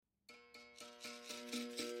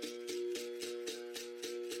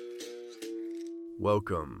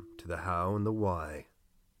Welcome to the How and the Why.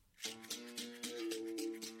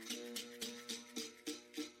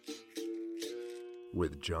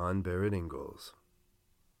 With John Barrett Ingalls.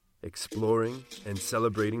 Exploring and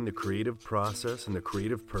celebrating the creative process and the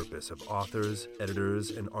creative purpose of authors,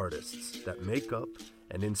 editors, and artists that make up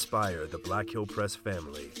and inspire the Black Hill Press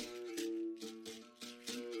family.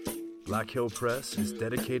 Black Hill Press is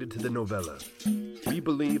dedicated to the novella. We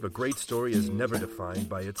believe a great story is never defined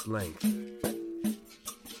by its length.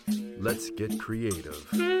 Let's get creative.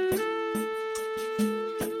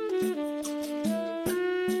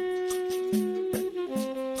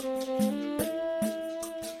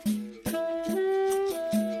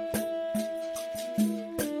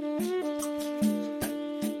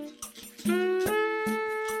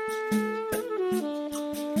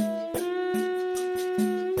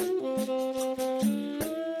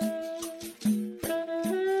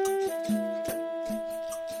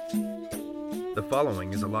 The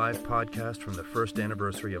following is a live podcast from the first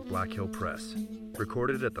anniversary of Black Hill Press,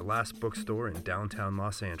 recorded at the Last Bookstore in downtown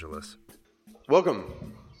Los Angeles.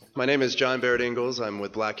 Welcome. My name is John Barrett Ingalls. I'm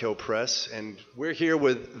with Black Hill Press, and we're here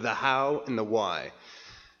with the how and the why.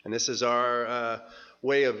 And this is our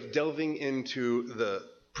way of delving into the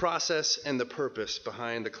process and the purpose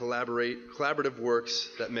behind the collaborative works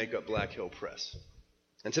that make up Black Hill Press.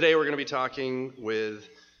 And today we're going to be talking with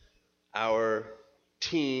our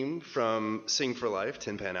team from Sing for Life,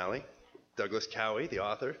 Tin Pan Alley, Douglas Cowie, the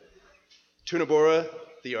author, Tuna Bora,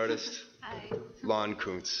 the artist, Hi. Lon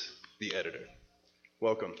Kuntz, the editor.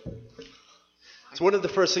 Welcome. So one of the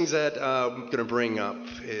first things that I'm going to bring up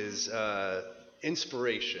is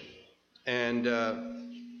inspiration. And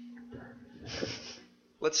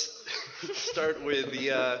let's start with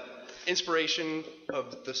the inspiration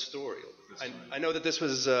of the story. I know that this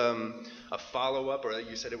was a follow-up, or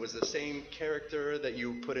you said it was the same character that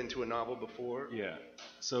you put into a novel before? Yeah.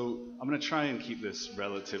 So I'm going to try and keep this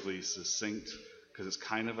relatively succinct because it's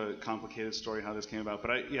kind of a complicated story how this came about.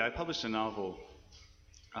 But I published a novel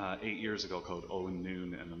 8 years ago called Owen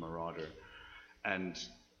Noon and the Marauder, and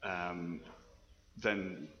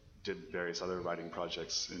then did various other writing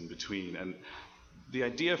projects in between. And the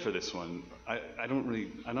idea for this one,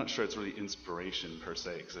 I'm not sure it's really inspiration per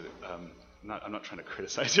se, because I'm not trying to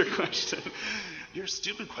criticize your question. Your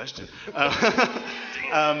stupid question. Because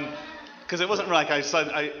it wasn't like I said,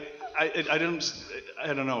 I don't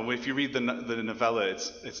know. If you read the novella,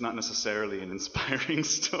 it's not necessarily an inspiring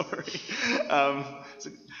story.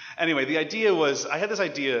 Anyway, the idea was, I had this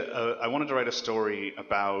idea, I wanted to write a story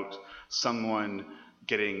about someone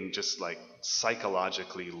getting just like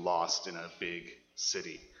psychologically lost in a big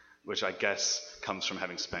city, which I guess comes from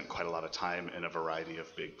having spent quite a lot of time in a variety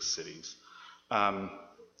of big cities. I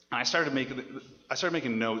started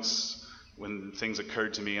making notes when things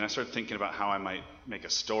occurred to me, and I started thinking about how I might make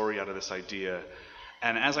a story out of this idea.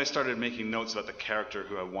 And as I started making notes about the character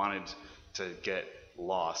who I wanted to get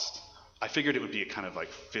lost, I figured it would be a kind of like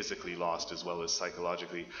physically lost as well as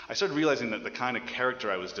psychologically. I started realizing that the kind of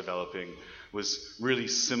character I was developing was really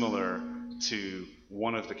similar to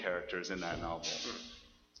one of the characters in that novel.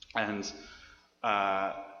 And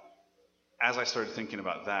as I started thinking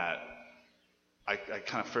about that, I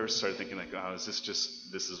kind of first started thinking like, oh, this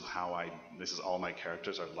is all my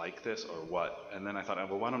characters are like this, or what? And then I thought,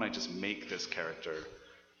 well, why don't I just make this character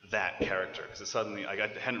that character? Because suddenly I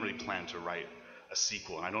hadn't really planned to write a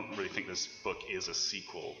sequel, and I don't really think this book is a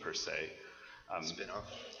sequel per se. Spin-off?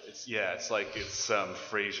 It's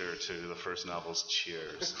Frasier to the first novel's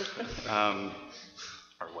Cheers, or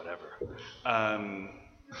whatever.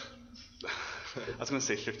 I was going to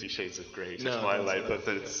say 50 Shades of Grey to Twilight, but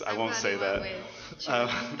I won't say that.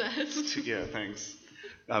 Yeah, thanks.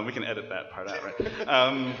 We can edit that part out, right?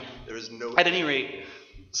 There is no... At any rate,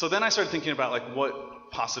 so then I started thinking about like what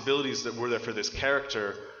possibilities that were there for this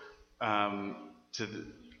character, and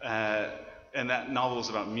that novel was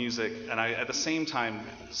about music, and I, at the same time,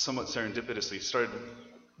 somewhat serendipitously, started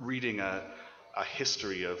reading a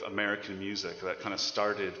history of American music that kind of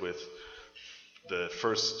started with the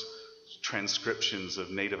first transcriptions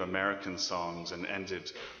of Native American songs and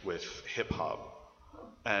ended with hip-hop,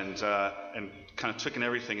 and kind of took in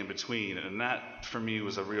everything in between. And that, for me,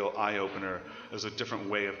 was a real eye-opener. It was a different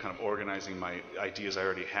way of kind of organizing my ideas I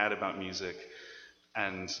already had about music.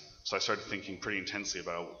 And so I started thinking pretty intensely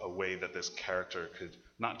about a way that this character could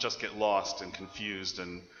not just get lost and confused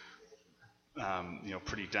and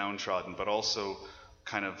pretty downtrodden, but also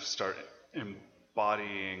kind of start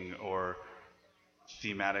embodying or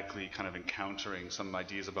thematically kind of encountering some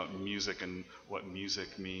ideas about music and what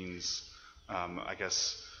music means, I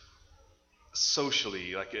guess,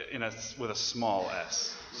 socially, like with a small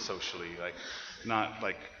s, socially, like not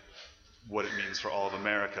like what it means for all of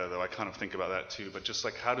America, though I kind of think about that too, but just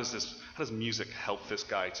like how does music help this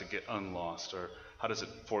guy to get unlost, or how does it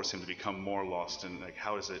force him to become more lost, and like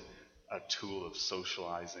how is it a tool of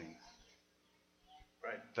socializing?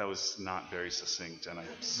 Right. That was not very succinct, and I'm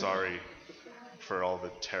sorry for all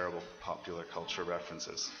the terrible popular culture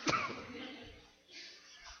references.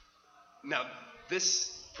 Now,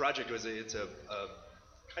 this project it's a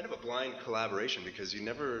kind of a blind collaboration because you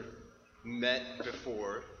never met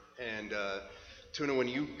before. And Tuna, when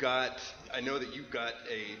I know that you got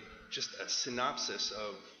just a synopsis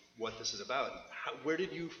of what this is about. Where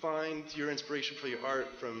did you find your inspiration for your art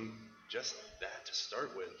from just that to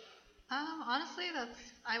start with? Honestly,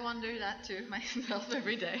 I wonder that too myself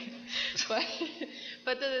every day.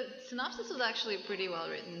 But the synopsis was actually pretty well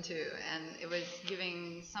written too, and it was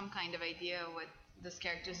giving some kind of idea of what this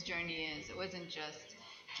character's journey is. It wasn't just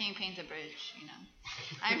can you paint a bridge, you know.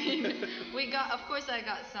 I mean, of course I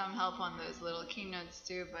got some help on those little keynotes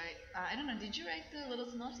too, but I don't know, did you write the little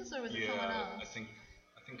synopsis or was it someone else? I think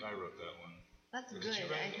I wrote that one. That's good,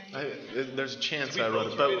 I think. There's a chance I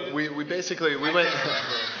wrote it, but we basically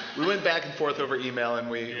went back and forth over email, and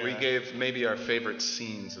we gave maybe our favorite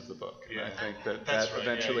scenes of the book. And I think that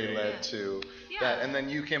eventually led to that. And then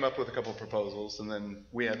you came up with a couple of proposals, and then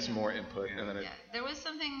we had some more input, and then there was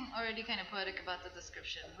something already kind of poetic about the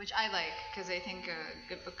description, which I like because I think a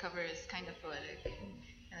good book cover is kind of poetic.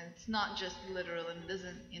 And it's not just literal, and it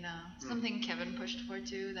doesn't, something Kevin pushed for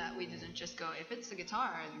too, that we didn't just go, if it's a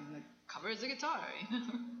guitar, and the cover is a guitar,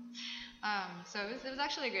 So it was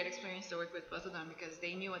actually a great experience to work with both of them because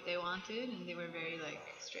they knew what they wanted, and they were very,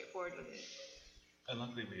 straightforward with it. And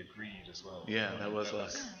luckily we agreed as well. Yeah, that was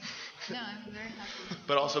luck. Yeah. No, I'm very happy.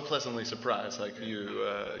 But also pleasantly surprised,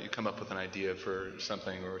 you come up with an idea for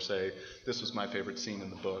something, or say, this was my favorite scene in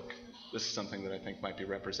the book. This is something that I think might be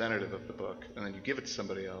representative of the book, and then you give it to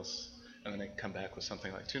somebody else, and then they come back with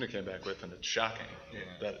something like Tuna came back with, and it's shocking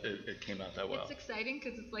that it came out that well. It's exciting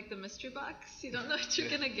because it's like the mystery box. You don't know what you're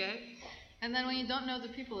going to get. And then when you don't know the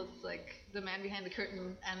people, it's like the man behind the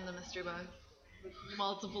curtain and the mystery box with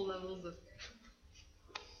multiple levels of...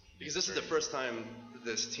 Because this is the first time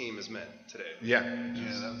this team has met today. Yeah.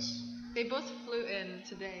 Yeah, that was... They both flew in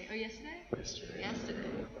today. Or yesterday? Yesterday.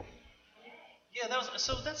 Yeah,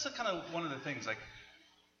 that's kind of one of the things.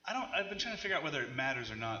 I've been trying to figure out whether it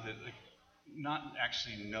matters or not that not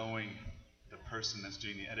actually knowing the person that's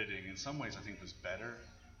doing the editing. In some ways, I think was better.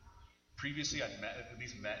 Previously, I'd at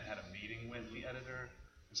least met and had a meeting with the editor,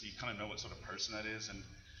 and so you kind of know what sort of person that is, and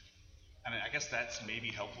I guess that's maybe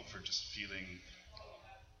helpful for just feeling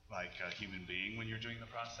like a human being when you're doing the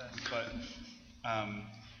process. But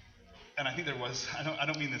and I think there was, I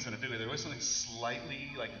don't mean this in a big way, there was something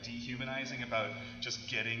slightly dehumanizing about just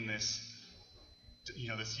getting this,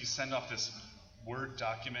 you send off this Word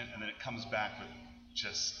document and then it comes back with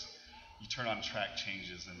just, you turn on track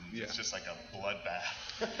changes and it's just like a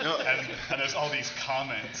bloodbath. And there's all these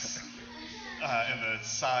comments in the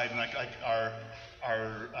side, and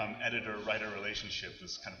our editor-writer relationship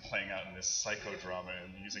was kind of playing out in this psychodrama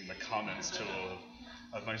and using the comments tool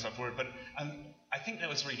of Microsoft Word. But I think that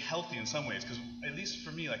was very healthy in some ways, because at least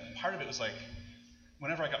for me, part of it was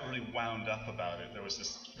whenever I got really wound up about it, there was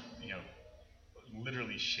this,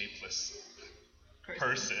 literally shapeless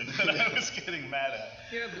person that I was getting mad at.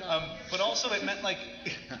 But also it meant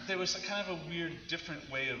there was kind of a weird, different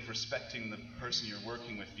way of respecting the person you're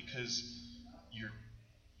working with, because you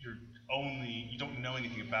don't know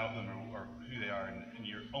anything about them or who they are, and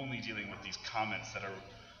you're only dealing with these comments that are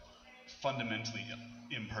fundamentally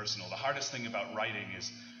impersonal. The hardest thing about writing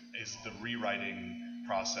is the rewriting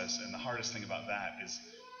process, and the hardest thing about that is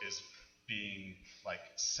being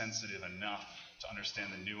sensitive enough to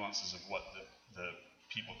understand the nuances of what the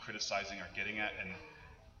people criticizing are getting at,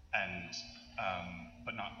 and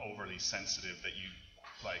but not overly sensitive that you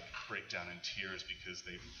break down in tears because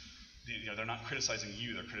they're not criticizing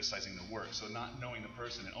you, they're criticizing the work. So not knowing the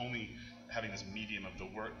person and only having this medium of the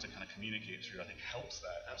work to kind of communicate through, I think helps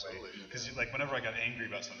that. Absolutely. Because whenever I got angry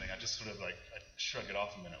about something, I just sort of I shrug it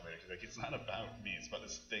off a minute later. It's not about me, it's about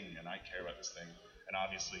this thing, and I care about this thing. And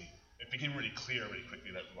obviously, it became really clear really quickly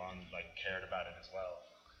that Ron cared about it as well.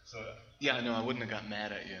 So I wouldn't have got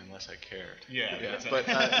mad at you unless I cared. Yeah. But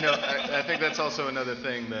I think that's also another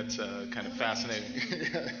thing that's kind of fascinating.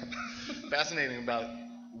 Fascinating about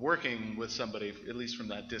working with somebody, at least from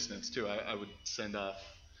that distance too. I would send off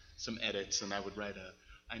some edits, and I would write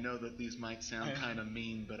I know that these might sound kind of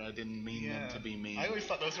mean, but I didn't mean them to be mean. I always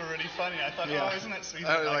thought those were really funny. I thought, isn't that sweet?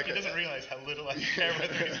 He doesn't realize how little I care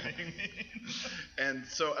whether he's being mean. And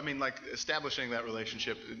so, establishing that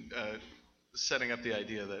relationship, setting up the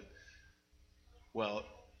idea that well,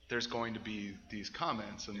 there's going to be these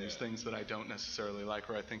comments and these things that I don't necessarily like,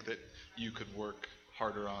 or I think that you could work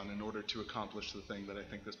harder on in order to accomplish the thing that I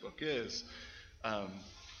think this book is.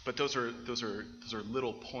 But those are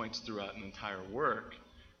little points throughout an entire work,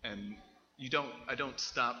 and I don't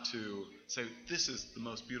stop to say, this is the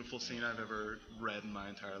most beautiful scene I've ever read in my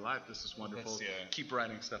entire life. This is wonderful. Keep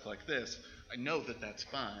writing stuff like this. I know that that's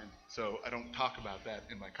fine, so I don't talk about that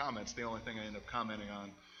in my comments. The only thing I end up commenting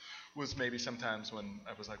on was maybe sometimes when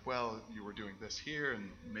I was like, well, you were doing this here, and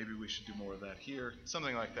maybe we should do more of that here,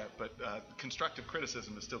 something like that. But constructive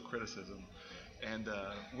criticism is still criticism, and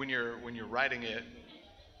when you're writing it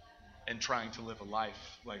and trying to live a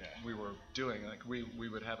life like we were doing, like we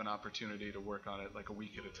would have an opportunity to work on it like a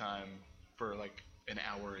week at a time for like an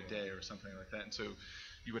hour a day or something like that, and so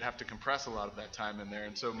you would have to compress a lot of that time in there,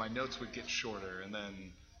 and so my notes would get shorter, and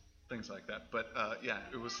then things like that. But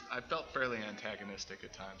I felt fairly antagonistic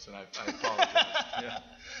at times, and I apologize.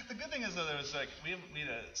 The good thing is that there's like we had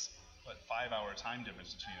a 5-hour time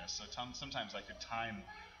difference between us, so sometimes I could time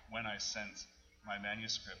when I sent my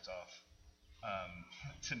manuscript off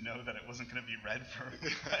to know that it wasn't going to be read for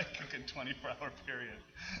like a good 24-hour period,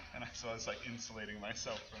 and so I was like insulating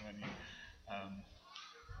myself from any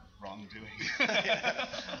wrongdoing.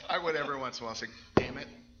 I would every once in a while say, damn it.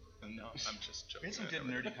 And no, I'm just joking. We had some good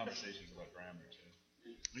nerdy conversations about grammar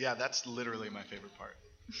too. Yeah, that's literally my favorite part.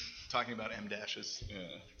 Talking about M dashes. Yeah.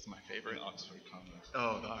 It's my favorite. And Oxford commas.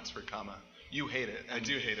 Oh, the Oxford comma. You hate it. I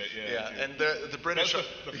do hate it, Yeah, and the British...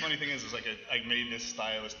 The funny thing is like I made this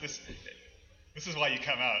stylist... This is why you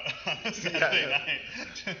come out on a Saturday night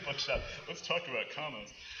to bookshop. Let's talk about commas.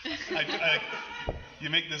 You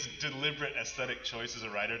make this deliberate aesthetic choice as a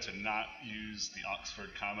writer to not use the Oxford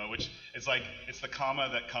comma, which is like it's the comma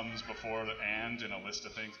that comes before the and in a list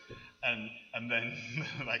of things, and then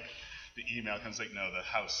like the email comes like, no, the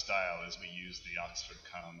house style is we use the Oxford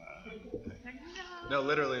comma. No,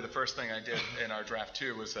 literally the first thing I did in our draft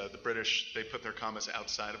 2 was the British, they put their commas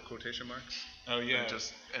outside of quotation marks. Oh yeah.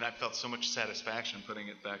 And I felt so much satisfaction putting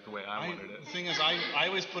it back the way I wanted it. The thing is, I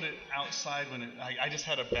always put it outside when I just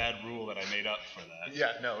had a bad rule that I made up for that.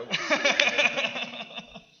 Yeah, no.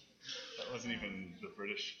 That wasn't even the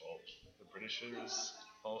British fault. The Britishers'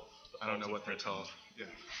 fault. I don't know what they're called. Yeah.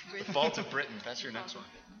 Britain. The Fault of Britain. That's your next one.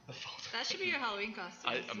 That should be your Halloween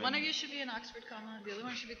costume. I mean, one of you should be an Oxford comma. The other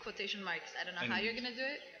one should be quotation marks. I don't know how you're gonna do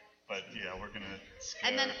it. But yeah, we're gonna scare,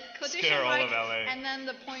 And then quotation scare all marks, of LA. and then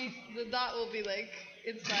the dot will be like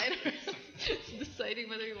inside, deciding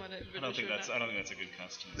whether you want it. I don't think that's a good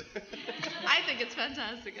costume. I think it's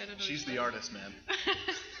fantastic. I don't know. she's the artist, man.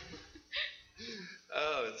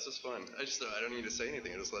 Oh, it's just fun. I don't need to say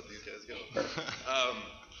anything. I just let these guys go.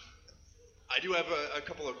 I do have a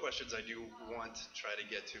couple of questions I do want to try to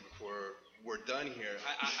get to before we're done here.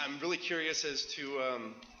 I'm really curious as to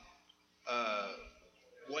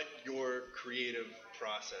what your creative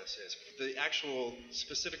process is, the actual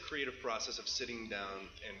specific creative process of sitting down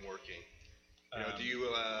and working. Do you?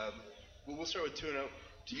 We'll start with Tuna.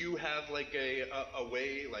 Do you have like a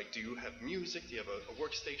way? Like, do you have music? Do you have a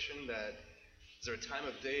workstation that? Is there a time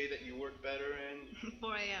of day that you work better in?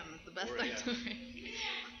 4 a.m. is the best 4 time a.m. to work.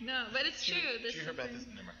 No, but it's true. Did you hear about this?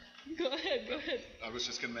 Never mind. Go ahead. I was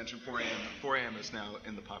just going to mention 4 a.m. 4 a.m. is now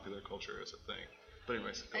in the popular culture as a thing. But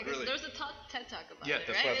anyways. Really? There's a TED Talk about Yeah, it,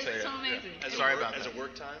 that's right? what I'm saying. It's so Yeah. amazing. Sorry about As that. a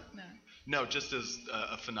work time? No. No, just as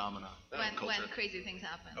a phenomenon of When culture. crazy things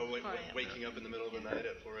happen. Oh, wait, 4 a.m. waking up in the middle of the night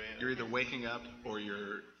at 4 a.m.? You're either waking up or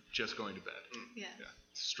you're just going to bed. Yeah. Yeah.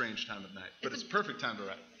 It's a strange time of night. But It's it's a perfect time to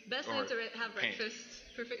write. Best Or time to have paint. breakfast.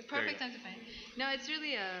 Perfect There you go. time to paint. No, it's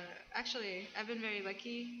really actually I've been very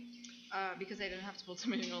lucky because I didn't have to pull too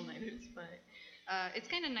many all-nighters, but it's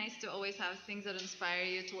kind of nice to always have things that inspire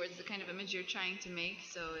you towards the kind of image you're trying to make.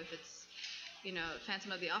 So if it's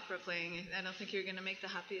Phantom of the Opera playing, I don't think you're gonna make the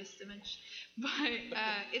happiest image, but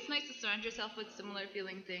it's nice to surround yourself with similar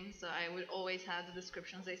feeling things. So I would always have the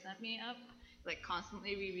descriptions they sent me up, like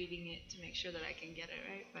constantly rereading it to make sure that I can get it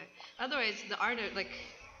right. But otherwise, the art,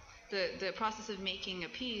 the process of making a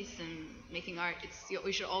piece and making art,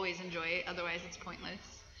 we should always enjoy it. Otherwise, it's pointless.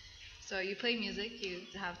 So you play music, you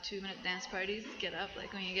have 2-minute dance parties, get up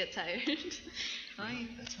like when you get tired.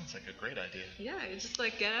 That sounds like a great idea. Yeah, you just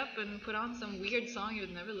like get up and put on some weird song you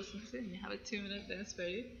would never listen to, and you have a 2-minute dance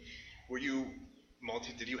party. Were you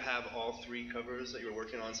did you have all 3 covers that you were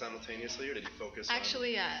working on simultaneously, or did you focus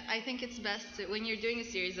Actually, yeah. I think it's best when you're doing a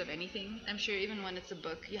series of anything, I'm sure even when it's a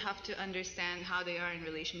book, you have to understand how they are in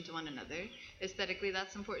relation to one another. Aesthetically,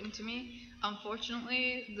 that's important to me.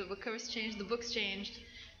 Unfortunately, the book covers changed, the books changed,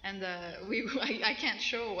 and I can't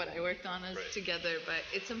show what I worked on as Right. together, but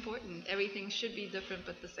it's important. Everything should be different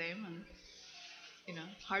but the same. And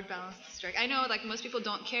hard balance to strike. I know, like, most people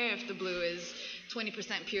don't care if the blue is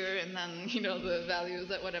 20% pure and then, the value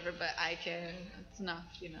is at whatever, but I care. It's enough,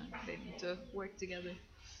 they need to work together.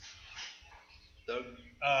 Doug?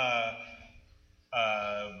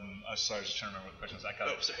 Sorry, I was just trying to remember what the question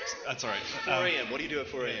was. Sorry. That's all right. 4 a.m. What do you do at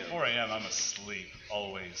 4 a.m.? 4 a.m. I'm asleep,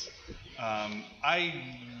 always. I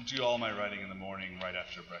do all my writing in the morning right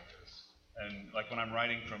after breakfast. And, like, when I'm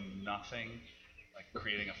writing from nothing, like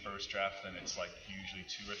creating a first draft, then it's, like, usually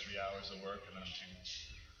 2 or 3 hours of work, and then I'm too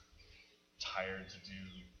tired to do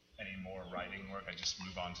any more writing work. I just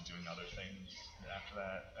move on to doing other things after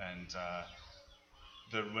that. And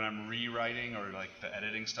when I'm rewriting or like the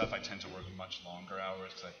editing stuff, I tend to work much longer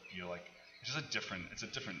hours because I feel like it's a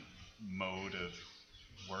different mode of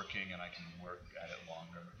working, and I can work at it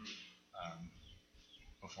longer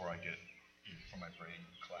before my brain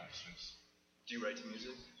collapses. Do you write to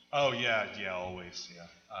music? Oh yeah, always, yeah.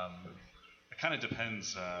 It kind of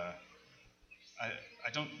depends.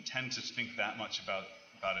 I don't tend to think that much about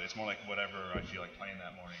it. It's more like whatever I feel like playing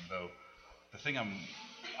that morning. Though the thing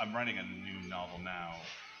I'm writing a new novel now,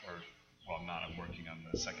 I'm working on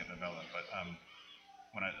the second novella, but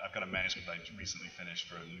I've got a manuscript I recently finished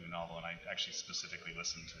for a new novel, and I actually specifically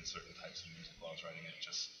listened to certain types of music while I was writing it,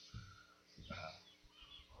 just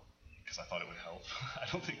because I thought it would help. I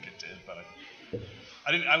don't think it did, but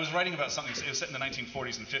I was writing about something. It was set in the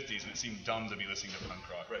 1940s and 50s, and it seemed dumb to be listening to punk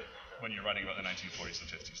rock when you're writing about the 1940s and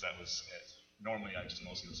 50s. That was it. Normally, I just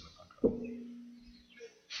mostly listen to punk rock.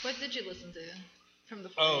 What did you listen to from the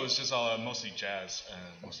 40s? Oh, it's just all mostly jazz.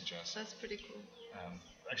 That's pretty cool.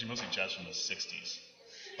 Actually, mostly jazz from the 60s.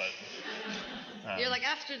 But you're like,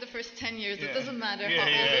 after the first 10 years, it doesn't matter how old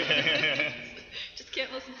it is. Just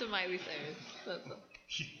can't listen to Miley Cyrus. That's all.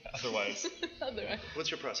 Otherwise.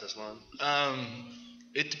 What's your process, Lon?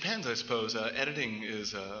 It depends, I suppose. Editing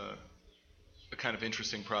is a kind of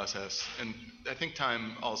interesting process, and I think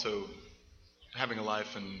time also, having a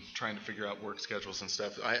life and trying to figure out work schedules and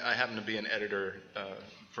stuff. I happen to be an editor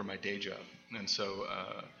for my day job, and so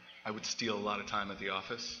I would steal a lot of time at the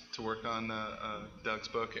office to work on Doug's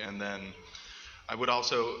book, and then I would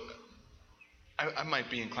also. I might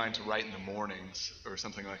be inclined to write in the mornings or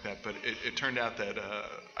something like that, but it turned out that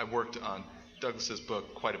I worked on Douglas's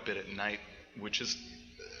book quite a bit at night, which is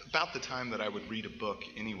about the time that I would read a book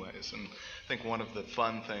anyways. And I think one of the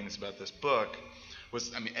fun things about this book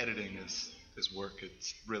was, editing is work.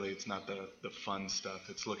 It's not the fun stuff.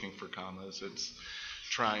 It's looking for commas. It's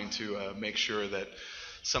trying to make sure that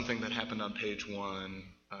something that happened on page 1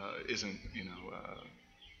 isn't,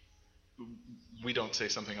 we don't say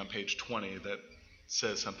something on page 20 that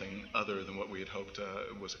says something other than what we had hoped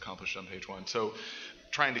was accomplished on page 1. So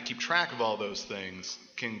trying to keep track of all those things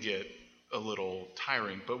can get a little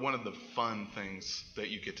tiring, but one of the fun things that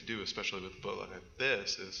you get to do, especially with a book like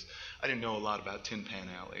this, is I didn't know a lot about Tin Pan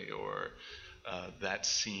Alley or that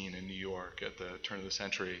scene in New York at the turn of the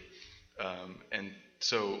century. And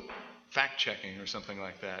so fact-checking or something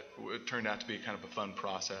like that, it turned out to be kind of a fun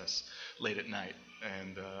process late at night.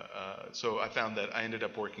 And so I found that I ended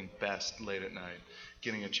up working best late at night,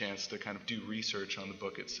 getting a chance to kind of do research on the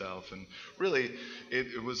book itself. And really,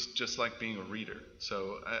 it was just like being a reader.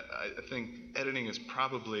 So I think editing is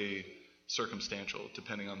probably circumstantial,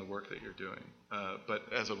 depending on the work that you're doing.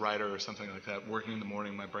 But as a writer or something like that, working in the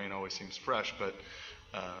morning, my brain always seems fresh. But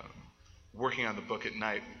working on the book at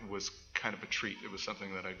night was kind of a treat. It was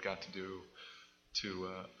something that I'd got to do to,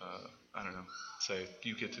 say,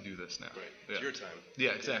 you get to do this now. Right. It's your time.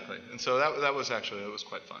 Yeah, exactly. And so that was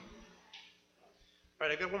quite fun. All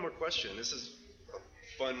right, I got one more question. This is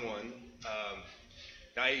a fun one.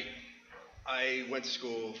 I went to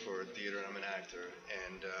school for theater, and I'm an actor,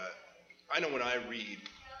 and I know when I read,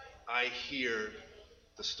 I hear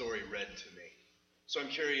the story read to me. So I'm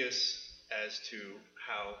curious as to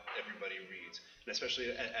how everybody reads, and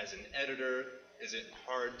especially as an editor, is it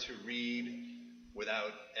hard to read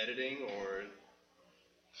without editing, or?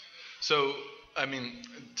 So, are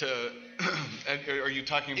you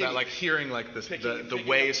talking about like hearing like the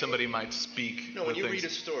way somebody might speak? No, when you read a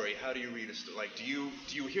story, how do you read a story? Like, do you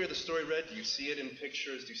hear the story read? Do you see it in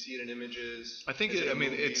pictures? Do you see it in images? I think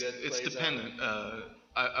it's dependent.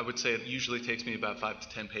 I would say it usually takes me about 5 to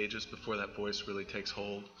 10 pages before that voice really takes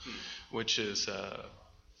hold, which is.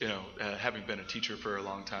 Having been a teacher for a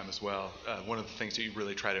long time as well, one of the things that you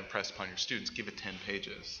really try to impress upon your students, give it 10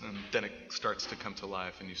 pages, and then it starts to come to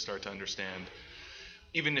life, and you start to understand,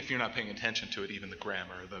 even if you're not paying attention to it, even the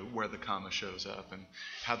grammar, where the comma shows up, and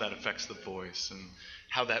how that affects the voice, and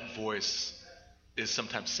how that voice is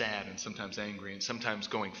sometimes sad and sometimes angry and sometimes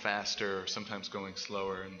going faster or sometimes going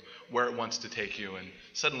slower, and where it wants to take you and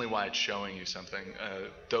suddenly why it's showing you something.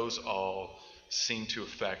 Those all seem to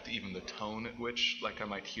affect even the tone at which, like, I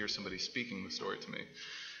might hear somebody speaking the story to me.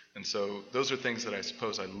 And so those are things that I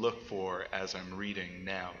suppose I look for as I'm reading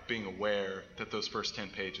now, being aware that those first 10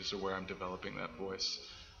 pages are where I'm developing that voice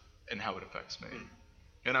and how it affects me.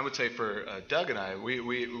 And I would say for Doug and I,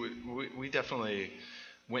 we definitely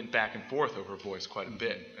went back and forth over voice quite a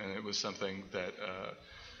bit, and it was something that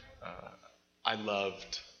I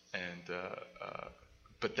loved, and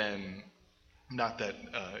but then not that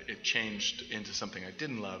it changed into something I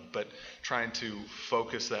didn't love, but trying to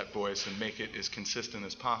focus that voice and make it as consistent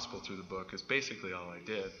as possible through the book is basically all I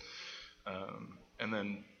did. And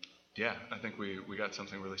then, yeah, I think we got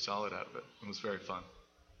something really solid out of it. It was very fun.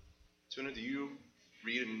 Tuna, do you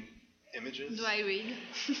read in images? Do I read?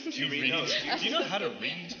 Do you read? Do you know how to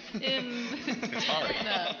read? It's hard.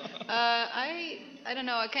 No. I don't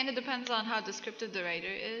know. It kind of depends on how descriptive the writer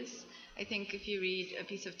is. I think if you read a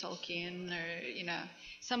piece of Tolkien or,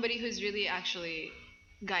 somebody who's really actually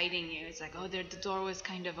guiding you, it's like, the door was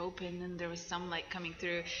kind of open and there was some light coming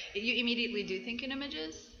through. You immediately do think in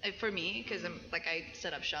images. For me, because I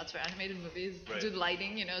set up shots for animated movies, do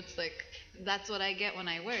lighting, it's like, that's what I get when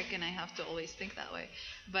I work, and I have to always think that way.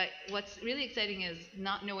 But what's really exciting is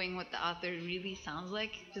not knowing what the author really sounds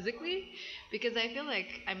like physically, because I feel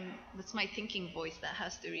like that's my thinking voice that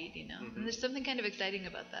has to read, Mm-hmm. And there's something kind of exciting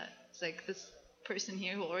about that. It's like this person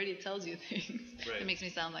here who already tells you things. It makes me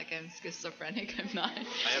sound like I'm schizophrenic. I'm not.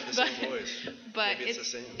 I have the same voice. But maybe it's the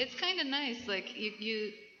same. It's kind of nice. Like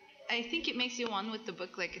I think it makes you one with the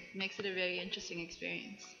book. Like, it makes it a very interesting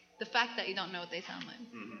experience. The fact that you don't know what they sound like.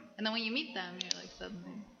 Mm-hmm. And then when you meet them, you're like,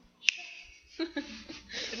 suddenly.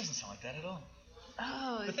 It doesn't sound like that at all.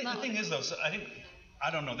 Oh, the thing is, though, so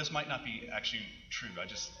I don't know, this might not be actually true. I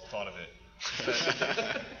just thought of it.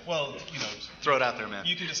 Well, throw it out there, man.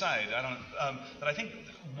 You can decide. I don't. But I think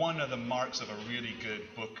one of the marks of a really good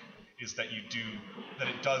book is that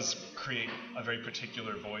it does create a very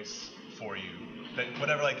particular voice for you. That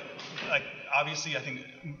whatever, like obviously, I think.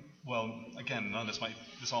 Well, again,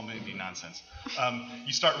 this all may be nonsense.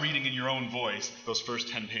 You start reading in your own voice, those first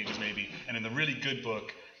 10 pages maybe, and in the really good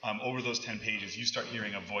book, over those 10 pages, you start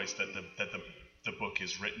hearing a voice that the book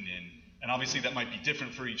is written in. And obviously that might be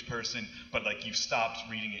different for each person, but like you've stopped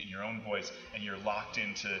reading it in your own voice, and you're locked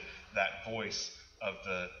into that voice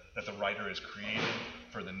that the writer has created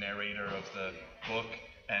for the narrator of the book.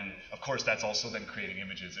 And of course, that's also then creating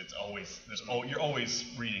images. You're always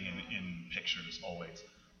reading in pictures, always.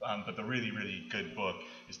 But the really, really good book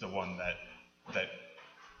is the one that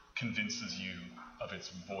convinces you of its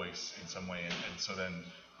voice in some way, and so then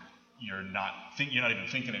you're not even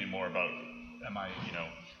thinking anymore about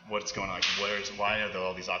what's going on, like why are there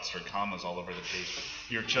all these Oxford commas all over the page?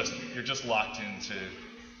 You're just locked into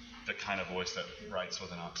the kind of voice that writes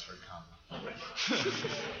with an Oxford comma. Right.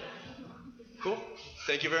 Cool.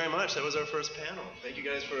 Thank you very much. That was our first panel. Thank you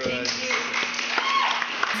guys for.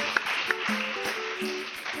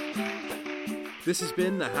 This has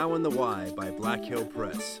been The How and the Why by Black Hill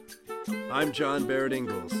Press. I'm John Barrett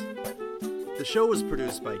Ingalls. The show was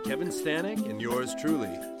produced by Kevin Stanek and yours truly.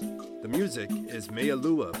 The music is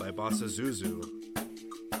Mealua by Bossa Zuzu.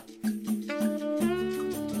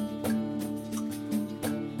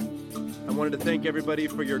 I wanted to thank everybody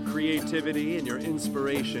for your creativity and your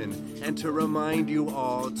inspiration, and to remind you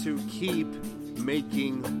all to keep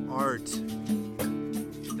making art.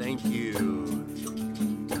 Thank you.